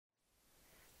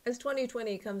As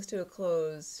 2020 comes to a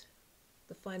close,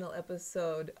 the final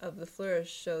episode of the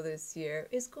Flourish Show this year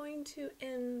is going to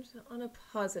end on a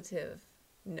positive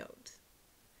note.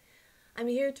 I'm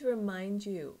here to remind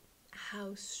you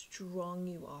how strong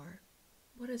you are,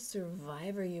 what a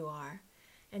survivor you are,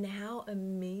 and how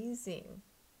amazing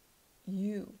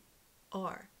you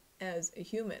are as a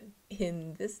human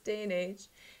in this day and age.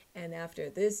 And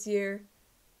after this year,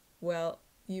 well,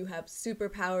 you have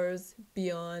superpowers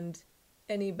beyond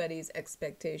anybody's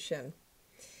expectation.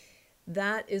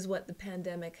 That is what the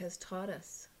pandemic has taught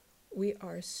us. We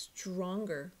are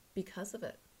stronger because of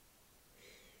it,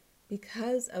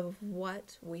 because of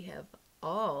what we have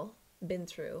all been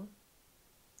through.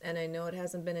 And I know it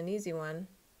hasn't been an easy one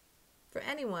for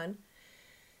anyone.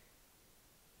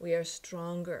 We are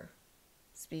stronger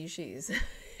species,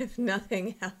 if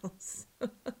nothing else.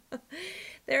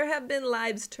 There have been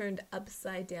lives turned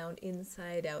upside down,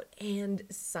 inside out, and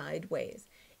sideways.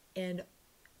 And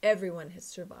everyone has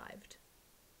survived.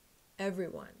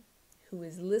 Everyone who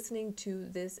is listening to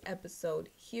this episode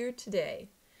here today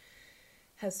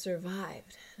has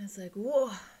survived. And it's like,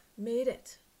 whoa, made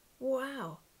it.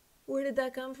 Wow. Where did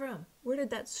that come from? Where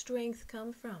did that strength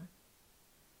come from?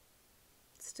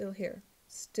 Still here.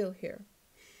 Still here.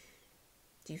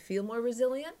 Do you feel more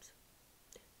resilient?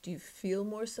 Do you feel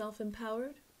more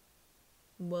self-empowered?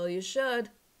 Well, you should,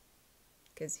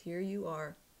 because here you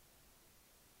are.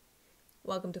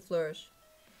 Welcome to Flourish,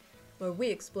 where we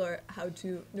explore how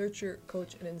to nurture,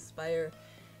 coach, and inspire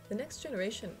the next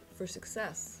generation for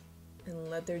success and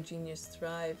let their genius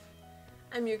thrive.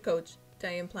 I'm your coach,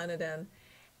 Diane Planadan,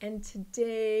 and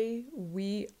today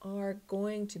we are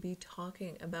going to be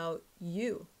talking about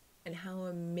you and how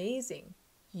amazing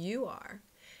you are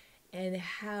and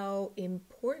how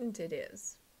important it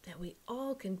is that we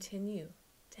all continue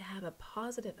to have a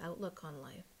positive outlook on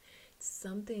life. It's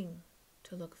something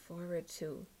to look forward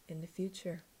to in the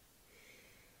future.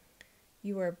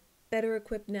 You are better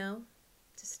equipped now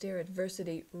to stare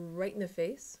adversity right in the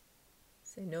face.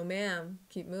 Say, no ma'am,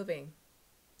 keep moving.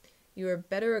 You are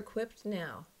better equipped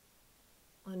now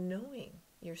on knowing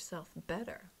yourself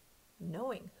better,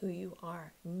 knowing who you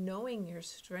are, knowing your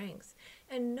strengths,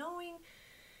 and knowing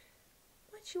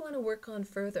what you want to work on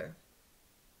further.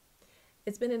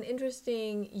 It's been an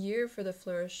interesting year for the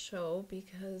Flourish Show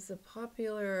because the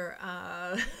popular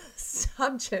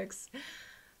subjects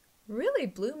really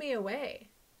blew me away.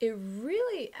 It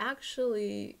really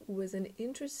actually was an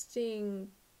interesting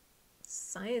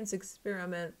science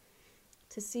experiment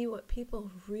to see what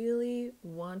people really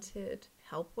wanted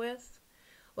help with,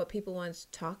 what people wanted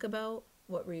to talk about,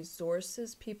 what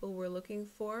resources people were looking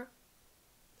for.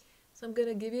 So I'm going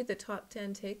to give you the top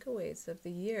 10 takeaways of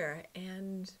the year,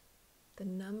 and the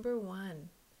number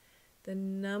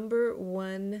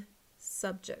one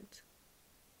subject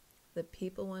that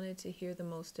people wanted to hear the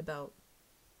most about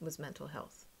was mental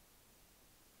health.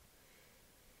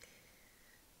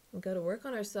 We've got to work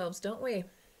on ourselves, don't we?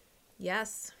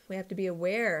 Yes, we have to be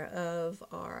aware of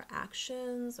our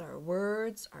actions, our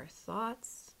words, our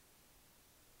thoughts.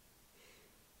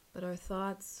 But our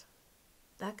thoughts,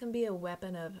 that can be a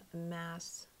weapon of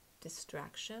mass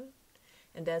distraction,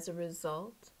 and as a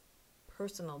result,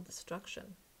 personal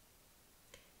destruction.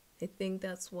 I think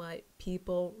that's why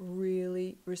people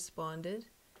really responded,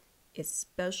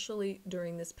 especially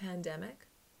during this pandemic.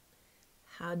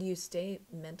 How do you stay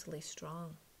mentally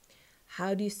strong?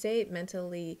 How do you stay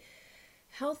mentally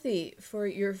healthy for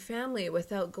your family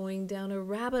without going down a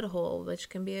rabbit hole, which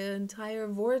can be an entire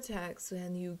vortex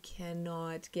and you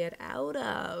cannot get out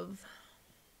of?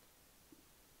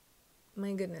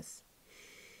 My goodness.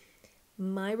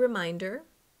 My reminder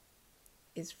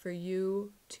is for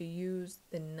you to use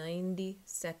the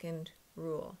 90-second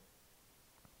rule.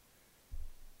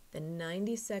 The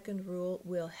 90-second rule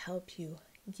will help you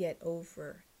get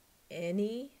over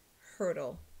any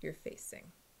hurdle you're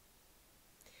facing.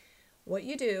 What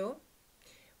you do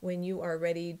when you are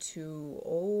ready to,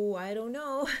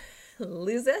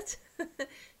 lose it,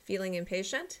 feeling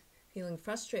impatient, feeling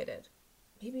frustrated,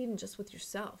 maybe even just with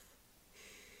yourself.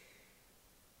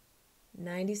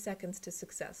 90 seconds to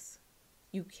success.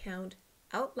 You count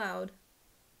out loud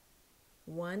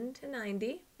 1 to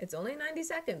 90. It's only 90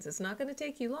 seconds. It's not going to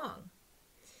take you long.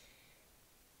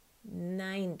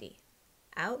 90.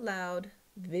 Out loud,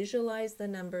 visualize the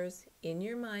numbers in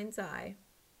your mind's eye.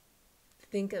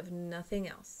 Think of nothing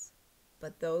else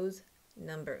but those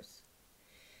numbers.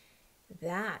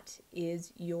 That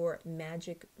is your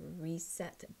magic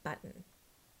reset button.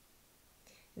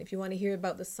 And if you want to hear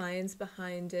about the science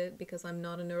behind it, because I'm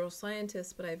not a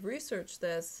neuroscientist, but I've researched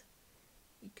this,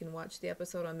 you can watch the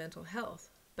episode on mental health.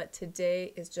 but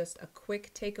today is just a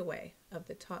quick takeaway of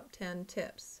the top 10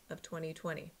 tips of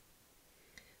 2020.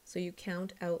 So you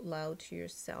count out loud to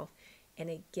yourself, and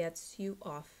it gets you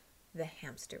off the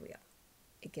hamster wheel.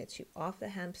 It gets you off the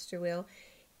hamster wheel,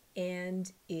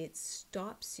 and it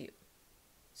stops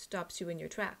you in your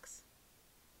tracks.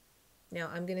 Now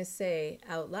I'm going to say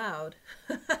out loud,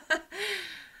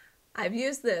 I've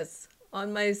used this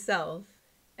on myself,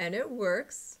 and it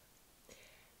works.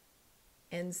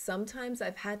 And sometimes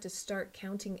I've had to start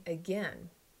counting again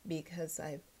because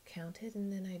I've counted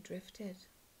and then I drifted.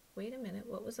 Wait a minute,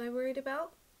 what was I worried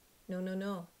about? No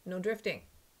drifting.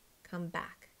 Come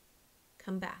back.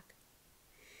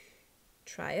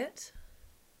 Try it,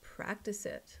 practice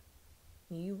it.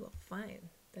 You will find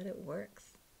that it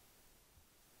works.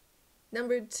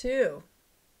 Number 2,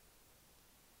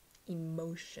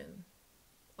 emotion,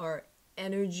 or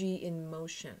energy in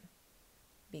motion,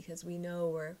 because we know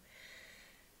we're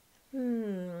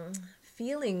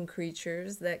feeling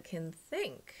creatures that can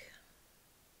think.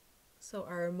 So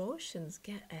our emotions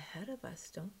get ahead of us,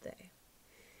 don't they?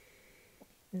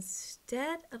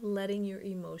 Instead of letting your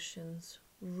emotions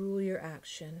rule your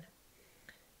action,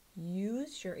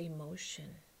 use your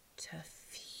emotion to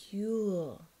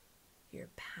fuel your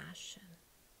passion.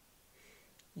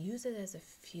 Use it as a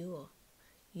fuel.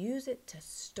 Use it to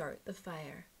start the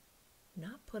fire,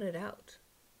 not put it out.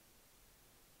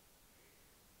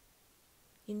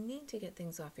 You need to get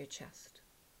things off your chest.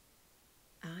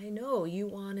 I know you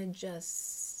want to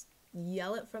just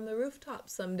yell it from the rooftop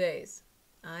some days.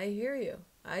 I hear you.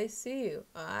 I see you.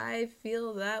 I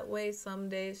feel that way some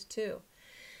days too.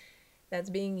 That's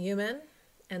being human,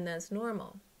 and that's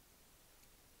normal.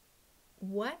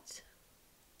 What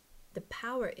the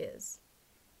power is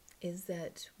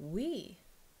that we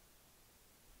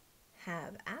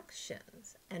have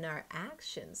actions, and our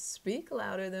actions speak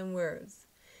louder than words.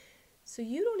 So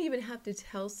you don't even have to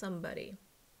tell somebody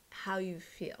how you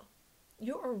feel.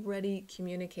 You're already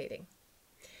communicating.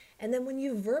 And then when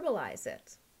you verbalize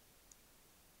it,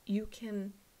 you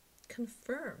can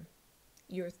confirm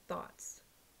your thoughts.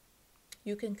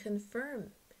 You can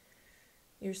confirm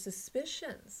your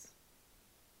suspicions.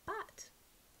 But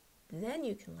then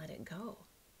you can let it go.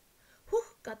 Whew,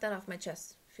 got that off my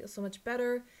chest. Feel so much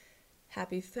better.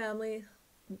 Happy family.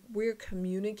 We're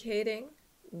communicating,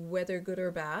 whether good or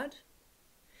bad.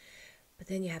 But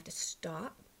then you have to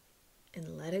stop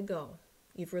and let it go.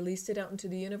 You've released it out into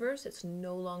the universe. It's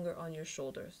no longer on your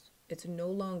shoulders. It's no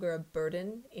longer a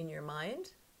burden in your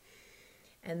mind.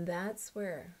 And that's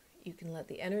where you can let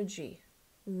the energy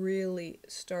really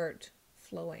start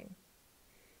flowing.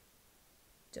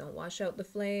 Don't wash out the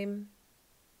flame.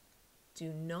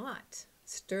 Do not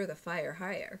stir the fire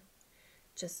higher.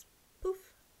 Just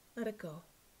poof, let it go.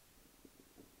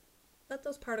 Let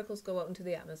those particles go out into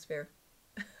the atmosphere.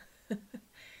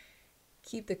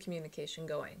 Keep the communication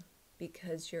going,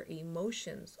 because your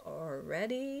emotions are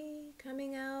already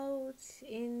coming out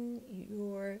in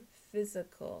your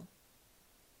physical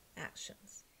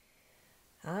actions.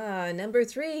 Number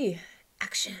 3,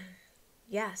 action.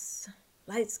 Yes,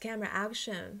 lights, camera,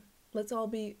 action. Let's all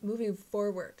be moving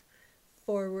forward.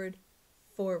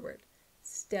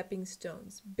 Stepping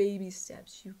stones, baby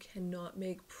steps. You cannot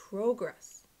make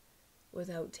progress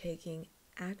without taking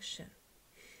action.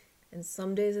 And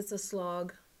some days it's a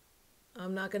slog.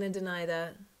 I'm not going to deny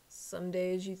that. Some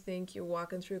days you think you're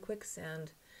walking through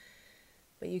quicksand,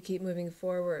 but you keep moving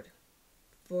forward.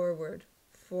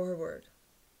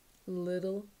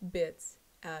 Little bits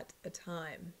at a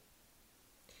time.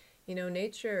 You know,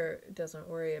 nature doesn't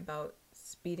worry about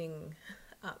speeding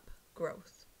up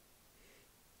growth.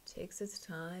 It takes its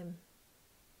time,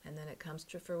 and then it comes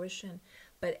to fruition.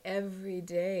 But every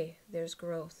day there's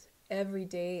growth. Every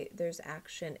day there's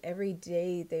action. Every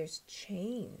day there's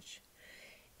change.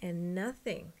 And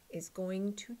nothing is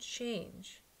going to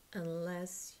change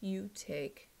unless you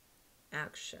take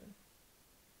action.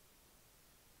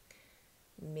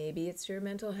 Maybe it's your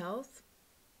mental health.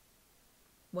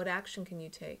 What action can you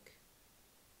take?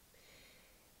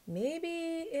 Maybe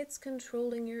it's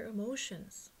controlling your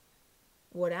emotions.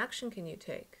 What action can you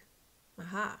take?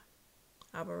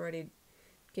 I've already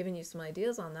given you some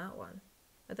ideas on that one.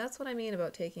 But that's what I mean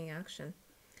about taking action.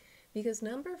 Because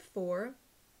number 4,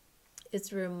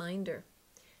 it's a reminder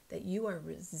that you are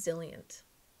resilient.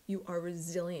 You are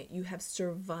resilient. You have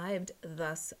survived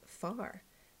thus far.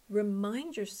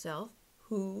 Remind yourself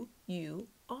who you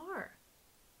are.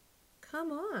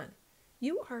 Come on.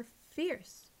 You are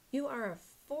fierce. You are a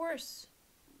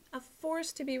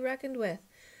force to be reckoned with.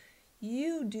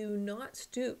 You do not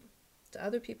stoop to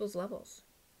other people's levels.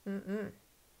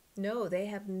 No, they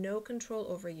have no control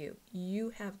over you. You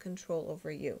have control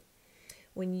over you.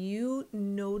 When you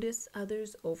notice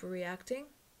others overreacting,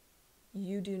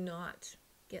 you do not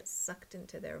get sucked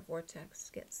into their vortex,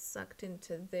 get sucked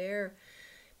into their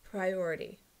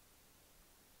priority.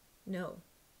 No,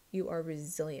 you are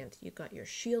resilient. You got your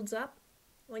shields up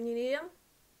when you need them,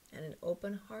 and an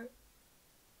open heart,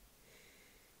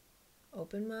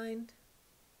 open mind,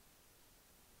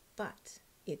 but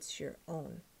it's your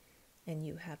own. And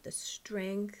you have the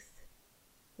strength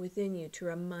within you to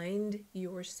remind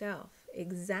yourself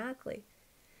exactly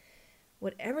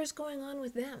whatever's going on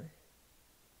with them.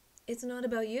 It's not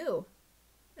about you.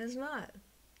 It's not.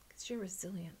 Because you're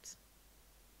resilient.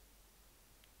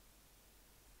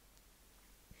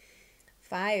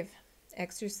 5,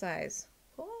 exercise.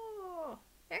 Oh,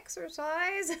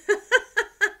 exercise.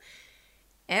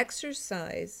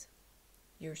 Exercise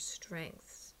your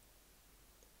strengths.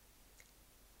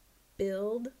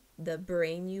 Build the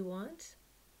brain you want.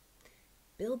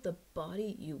 Build the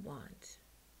body you want.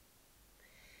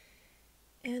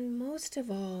 And most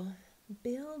of all,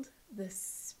 build the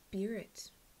spirit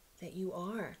that you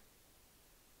are.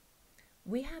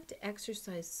 We have to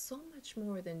exercise so much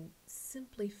more than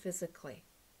simply physically.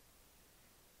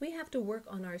 We have to work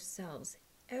on ourselves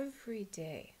every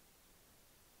day.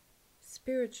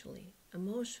 Spiritually,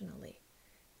 emotionally.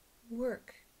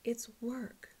 Work. It's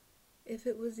work. If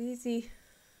it was easy,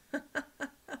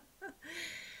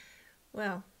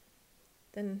 well,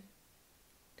 then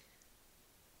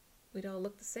we'd all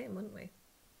look the same, wouldn't we?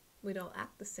 We'd all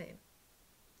act the same.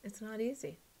 It's not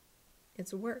easy.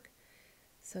 It's work.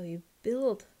 So you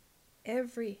build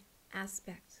every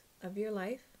aspect of your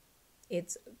life.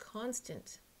 It's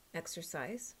constant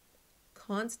exercise.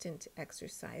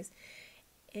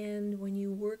 And when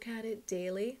you work at it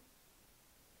daily,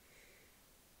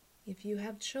 if you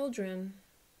have children,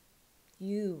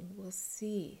 you will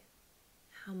see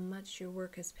how much your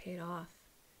work has paid off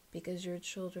because your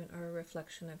children are a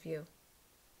reflection of you.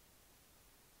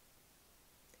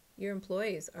 Your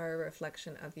employees are a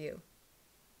reflection of you.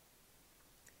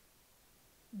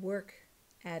 Work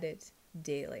at it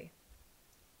daily.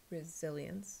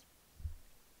 Resilience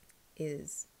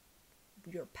is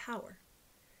your power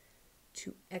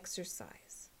to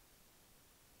exercise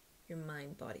your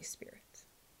mind, body, spirit.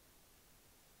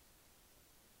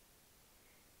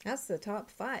 That's the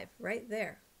top 5 right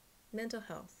there. Mental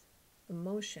health,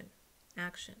 emotion,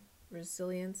 action,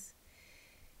 resilience,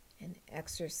 and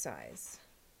exercise.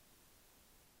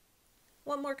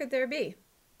 What more could there be?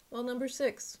 Well, number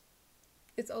 6.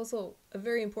 It's also a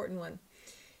very important one.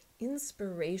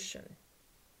 Inspiration.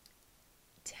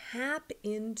 Tap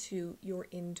into your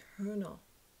internal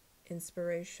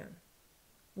inspiration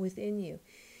within you.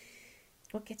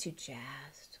 What gets you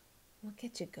jazzed? What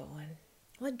gets you going?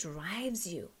 What drives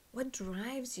you? What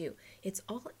drives you? It's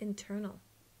all internal.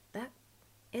 That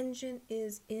engine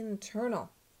is internal.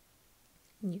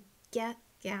 And you get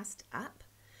gassed up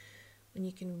when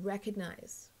you can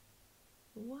recognize,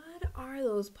 what are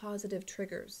those positive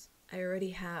triggers I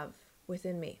already have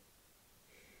within me?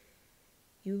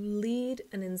 You lead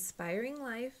an inspiring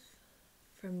life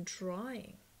from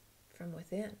drawing from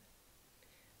within.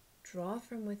 Draw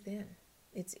from within.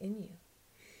 It's in you.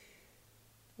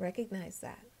 Recognize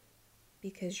that,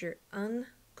 because your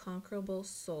unconquerable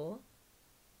soul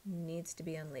needs to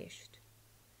be unleashed.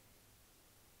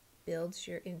 Builds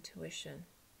your intuition.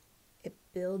 It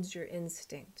builds your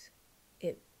instinct.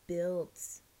 It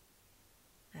builds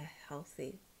a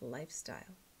healthy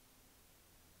lifestyle.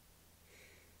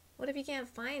 What if you can't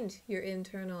find your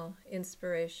internal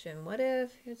inspiration? What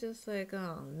if you're just like,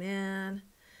 oh man,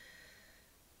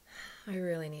 I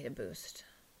really need a boost,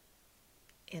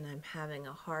 and I'm having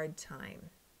a hard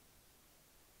time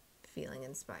feeling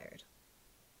inspired?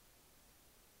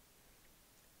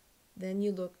 Then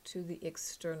you look to the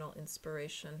external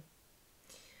inspiration.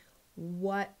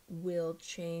 What will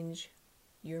change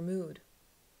your mood?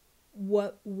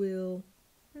 What will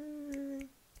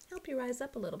help you rise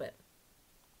up a little bit?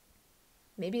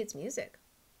 Maybe it's music.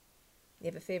 You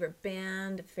have a favorite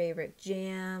band, a favorite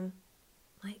jam.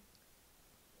 Like,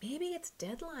 maybe it's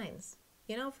deadlines.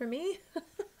 You know, for me,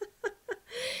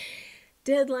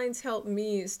 deadlines help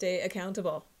me stay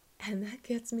accountable. And that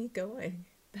gets me going.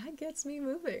 That gets me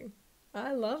moving.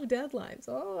 I love deadlines.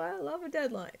 Oh, I love a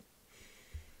deadline.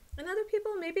 And other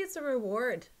people, maybe it's a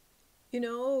reward. You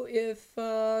know, if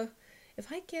I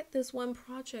get this one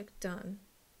project done,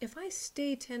 if I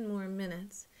stay 10 more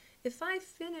minutes, if I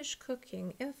finish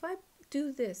cooking, if I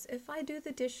do this, if I do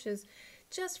the dishes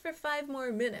just for 5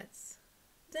 more minutes,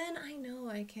 then I know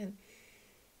I can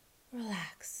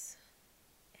relax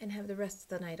and have the rest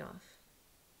of the night off.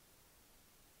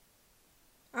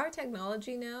 Our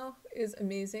technology now is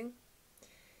amazing.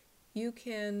 You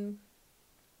can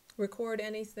record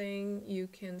anything, you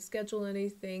can schedule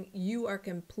anything. You are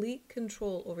complete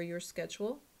control over your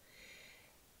schedule.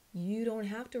 You don't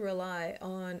have to rely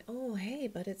on, oh, hey,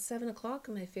 but it's 7 o'clock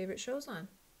and my favorite show's on.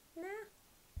 Nah,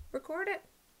 record it,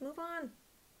 move on.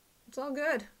 It's all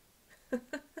good.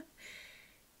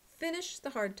 Finish the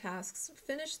hard tasks,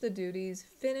 finish the duties,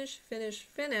 finish,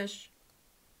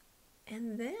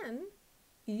 and then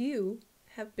you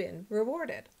have been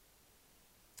rewarded.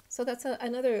 So that's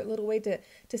another little way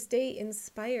to stay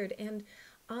inspired. And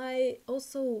I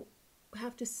also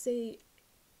have to say,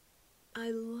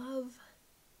 I love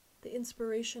the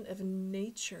inspiration of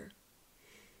nature.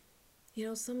 You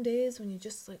know, some days when you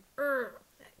just like,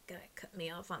 that guy cut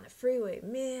me off on the freeway.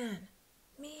 Man.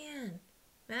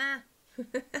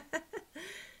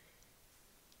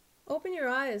 Open your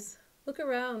eyes. Look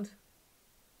around.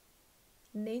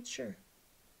 Nature.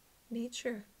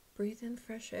 Breathe in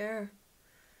fresh air.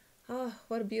 Oh,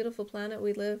 what a beautiful planet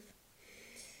we live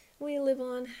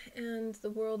on, and the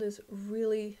world is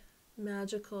really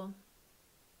magical.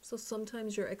 So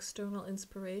sometimes your external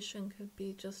inspiration could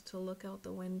be just to look out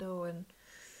the window and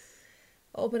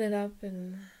open it up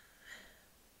and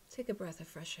take a breath of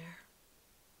fresh air.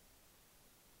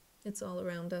 It's all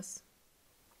around us.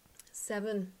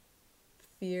 7,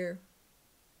 fear,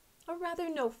 or rather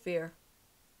no fear.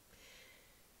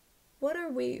 What are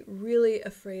we really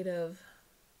afraid of?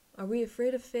 Are we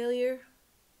afraid of failure?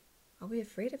 Are we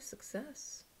afraid of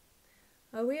success?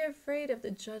 Are we afraid of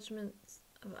the judgments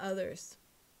of others?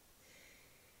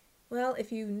 Well,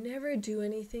 if you never do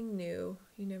anything new,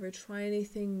 you never try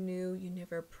anything new, you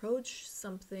never approach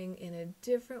something in a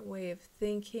different way of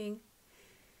thinking,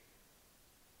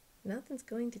 nothing's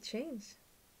going to change.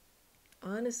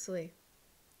 Honestly,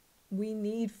 we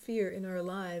need fear in our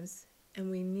lives,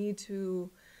 and we need to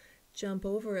jump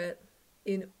over it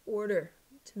in order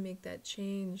to make that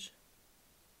change.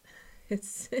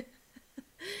 It's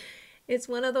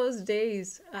one of those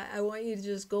days. I want you to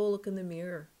just go look in the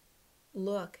mirror.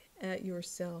 Look at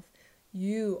yourself.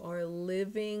 You are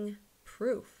living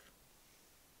proof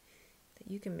that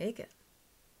you can make it,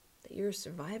 that you're a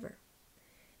survivor,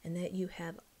 and that you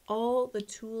have all the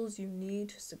tools you need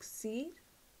to succeed,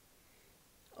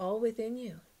 all within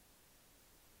you.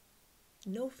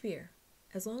 No fear.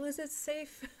 As long as it's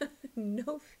safe,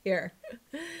 no fear.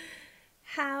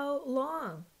 How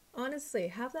long? Honestly,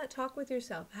 have that talk with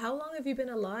yourself. How long have you been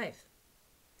alive?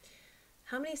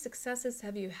 How many successes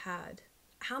have you had?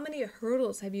 How many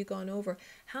hurdles have you gone over?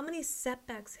 How many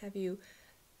setbacks have you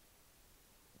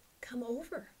come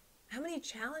over? How many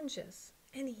challenges?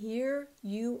 And here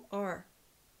you are.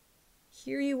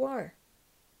 Here you are.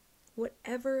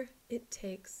 Whatever it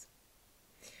takes.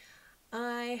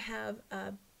 I have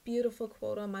a beautiful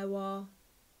quote on my wall,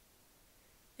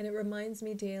 and it reminds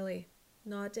me daily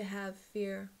not to have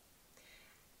fear.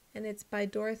 And it's by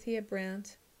Dorothea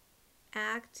Brandt.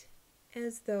 Act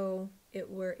as though it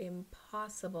were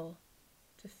impossible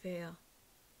to fail.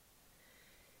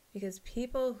 Because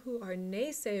people who are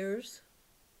naysayers,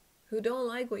 who don't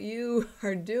like what you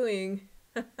are doing,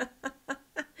 well,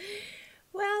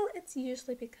 it's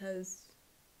usually because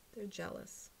they're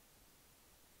jealous.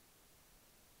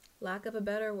 Lack of a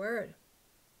better word.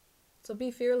 So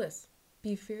be fearless.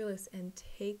 Be fearless and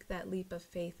take that leap of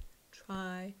faith.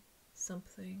 Try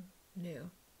something new.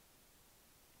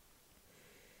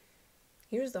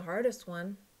 Here's the hardest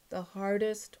one. The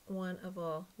hardest one of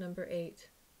all. Number 8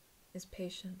 is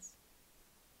patience.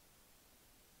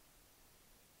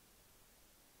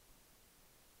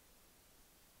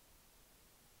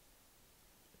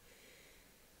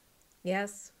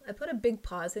 Yes, I put a big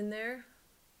pause in there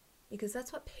because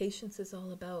that's what patience is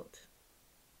all about.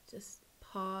 Just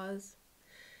pause,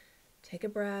 take a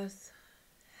breath,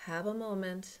 have a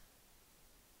moment,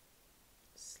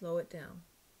 slow it down.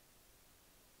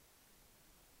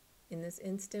 In this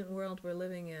instant world we're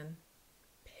living in,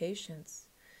 patience,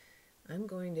 I'm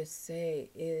going to say,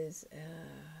 is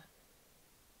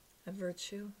a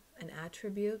virtue, an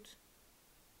attribute.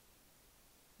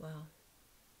 Well,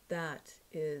 that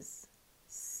is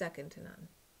second to none.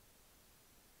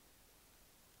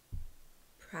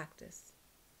 Practice,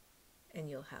 and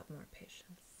you'll have more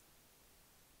patience.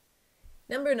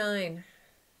 Number 9.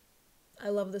 I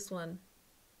love this one.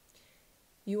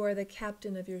 You are the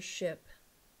captain of your ship.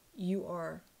 You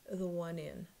are the one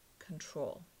in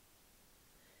control.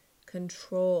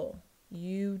 Control.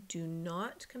 You do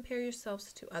not compare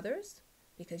yourselves to others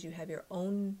because you have your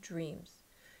own dreams,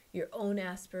 your own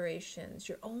aspirations,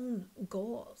 your own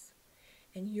goals.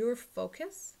 And your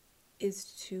focus is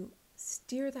to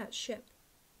steer that ship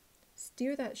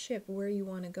Steer that ship where you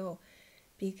want to go.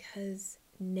 Because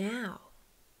now,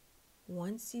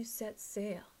 once you set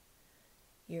sail,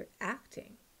 you're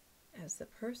acting as the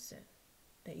person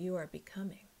that you are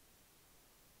becoming.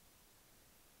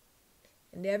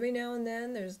 And every now and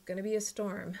then there's going to be a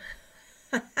storm.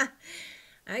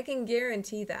 I can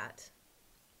guarantee that.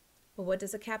 But what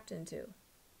does a captain do?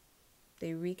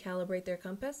 They recalibrate their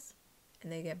compass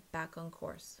and they get back on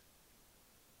course.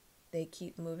 They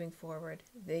keep moving forward.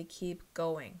 They keep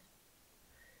going.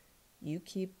 You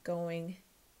keep going.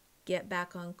 Get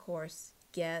back on course.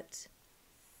 Get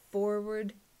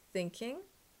forward thinking.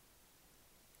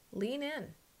 Lean in.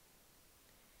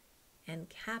 And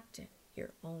captain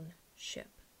your own ship.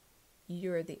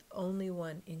 You're the only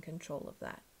one in control of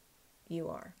that. You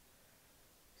are.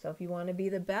 So if you want to be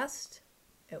the best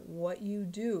at what you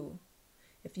do,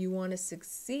 if you want to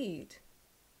succeed,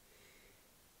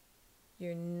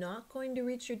 you're not going to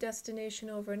reach your destination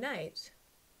overnight.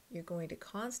 You're going to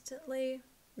constantly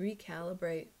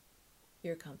recalibrate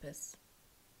your compass.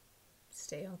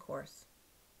 Stay on course.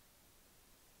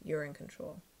 You're in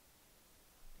control.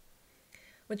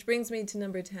 Which brings me to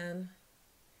number 10,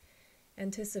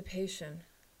 anticipation.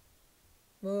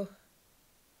 Well,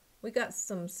 we got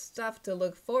some stuff to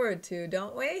look forward to,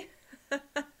 don't we?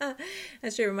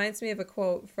 Actually, reminds me of a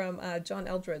quote from John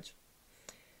Eldredge.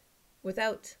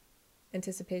 Without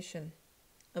anticipation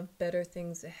of better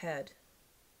things ahead,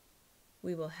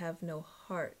 we will have no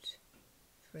heart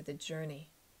for the journey.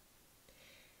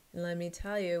 And let me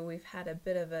tell you, we've had a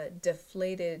bit of a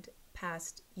deflated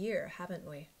past year, haven't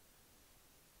we?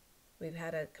 We've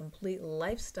had a complete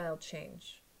lifestyle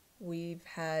change. We've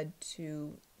had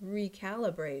to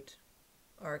recalibrate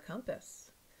our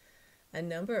compass a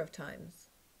number of times.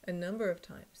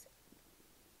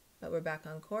 But we're back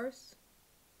on course.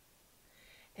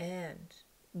 And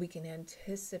we can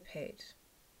anticipate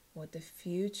what the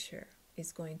future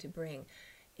is going to bring.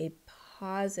 A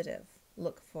positive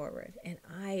look forward. And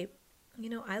I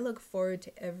look forward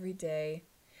to every day.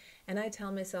 And I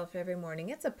tell myself every morning,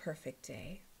 it's a perfect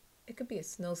day. It could be a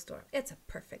snowstorm. It's a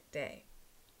perfect day.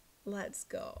 Let's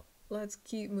go. Let's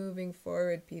keep moving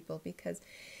forward, people, because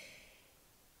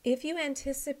if you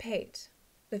anticipate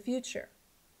the future,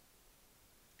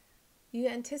 you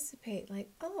anticipate like,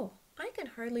 oh, I can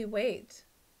hardly wait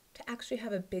to actually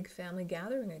have a big family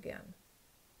gathering again,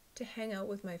 to hang out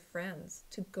with my friends,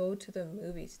 to go to the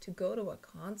movies, to go to a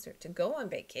concert, to go on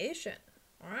vacation.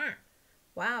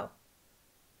 Wow.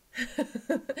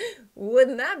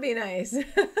 Wouldn't that be nice?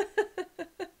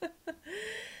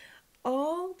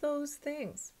 All those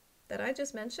things that I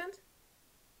just mentioned,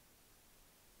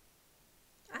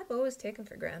 I've always taken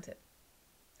for granted.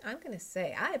 I'm going to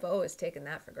say I've always taken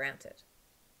that for granted.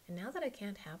 And now that I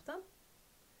can't have them,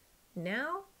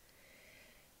 now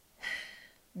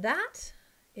that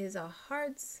is a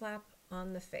hard slap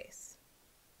on the face.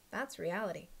 That's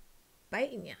reality.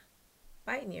 Biting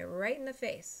you right in the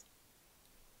face.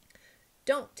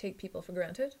 Don't take people for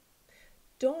granted.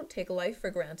 Don't take life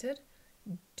for granted.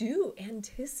 Do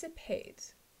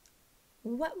anticipate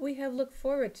what we have looked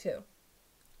forward to.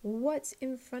 What's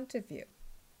in front of you.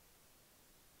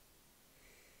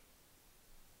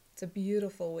 It's a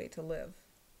beautiful way to live.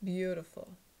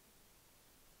 Beautiful.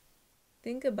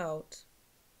 Think about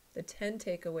the 10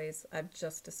 takeaways I've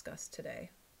just discussed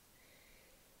today.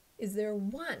 Is there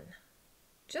one,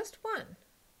 just one,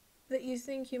 that you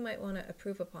think you might want to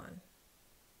improve upon?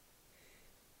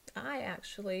 I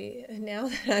actually, now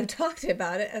that I've talked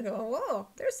about it, I go, whoa,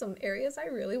 there's some areas I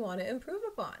really want to improve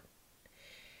upon.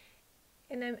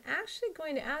 And I'm actually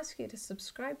going to ask you to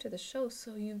subscribe to the show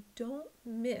so you don't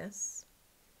miss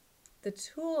the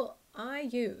tool I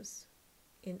use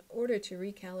in order to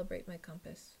recalibrate my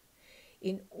compass,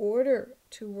 in order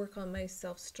to work on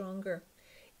myself stronger,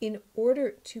 in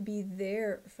order to be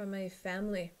there for my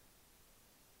family.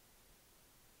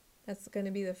 That's going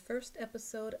to be the first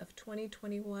episode of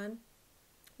 2021.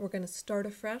 We're going to start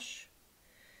afresh,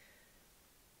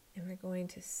 and we're going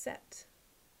to set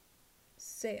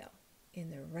sail in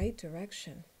the right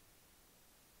direction.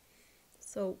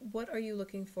 So what are you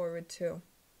looking forward to?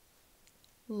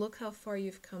 Look how far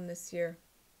you've come this year.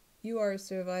 You are a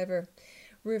survivor.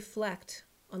 Reflect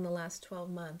on the last 12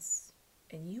 months,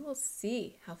 and you will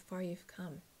see how far you've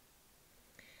come.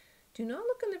 Do not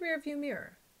look in the rearview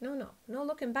mirror. No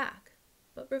looking back,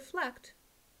 but reflect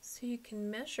so you can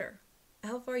measure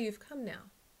how far you've come now.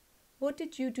 What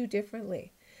did you do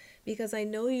differently? Because I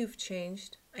know you've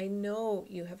changed. I know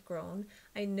you have grown.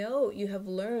 I know you have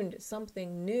learned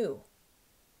something new.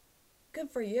 Good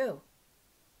for you.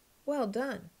 Well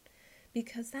done.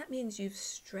 Because that means you've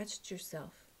stretched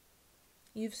yourself.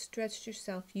 You've stretched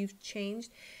yourself, you've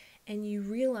changed, and you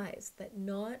realize that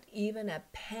not even a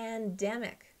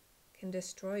pandemic can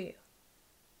destroy you.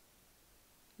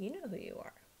 You know who you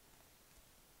are.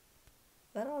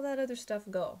 Let all that other stuff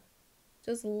go.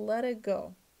 Just let it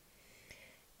go.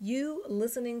 You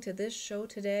listening to this show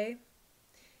today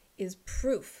is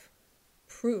proof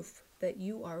that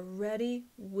you are ready,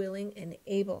 willing, and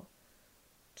able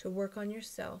to work on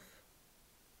yourself,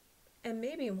 and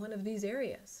maybe in one of these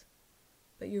areas,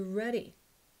 but you're ready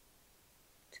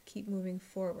to keep moving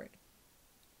forward.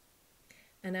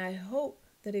 And I hope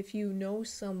that if you know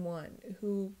someone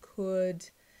who could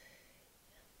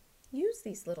use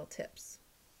these little tips,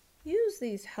 use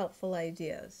these helpful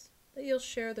ideas, that you'll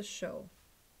share the show.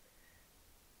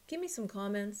 Give me some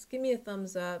comments, give me a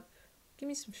thumbs up, give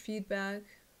me some feedback.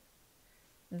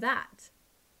 That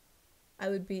I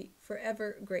would be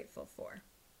forever grateful for.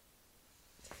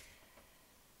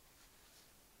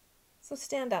 So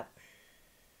stand up.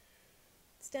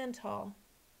 Stand tall.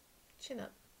 Chin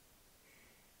up.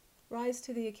 Rise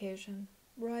to the occasion.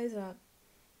 Rise up.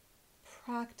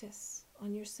 Practice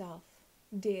on yourself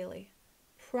daily.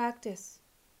 Practice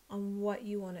on what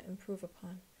you want to improve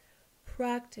upon.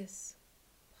 Practice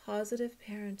positive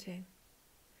parenting.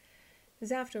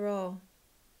 Because after all,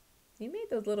 you made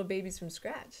those little babies from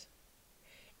scratch.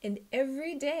 And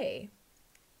every day,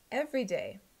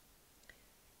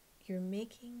 you're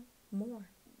making more.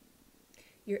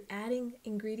 You're adding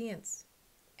ingredients.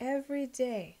 Every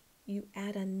day, you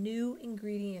add a new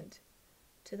ingredient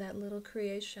to that little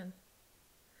creation.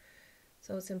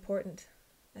 So it's important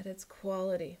that it's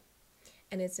quality.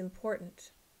 And it's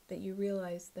important that you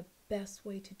realize the best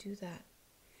way to do that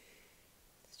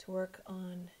is to work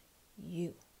on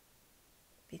you.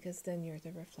 Because then you're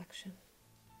the reflection.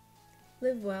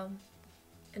 Live well,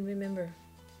 and remember,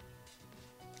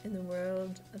 in the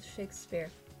world of Shakespeare,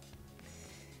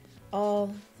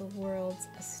 all the world's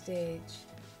a stage,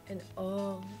 and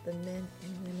all the men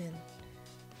and women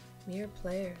mere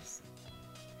players.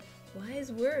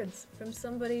 Wise words from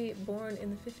somebody born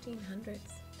in the 1500s.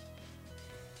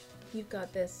 You've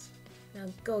got this. Now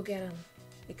go get them,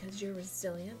 because you're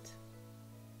resilient.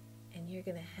 And you're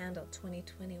going to handle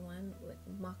 2021 with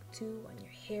Mach 2 on your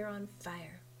hair on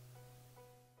fire.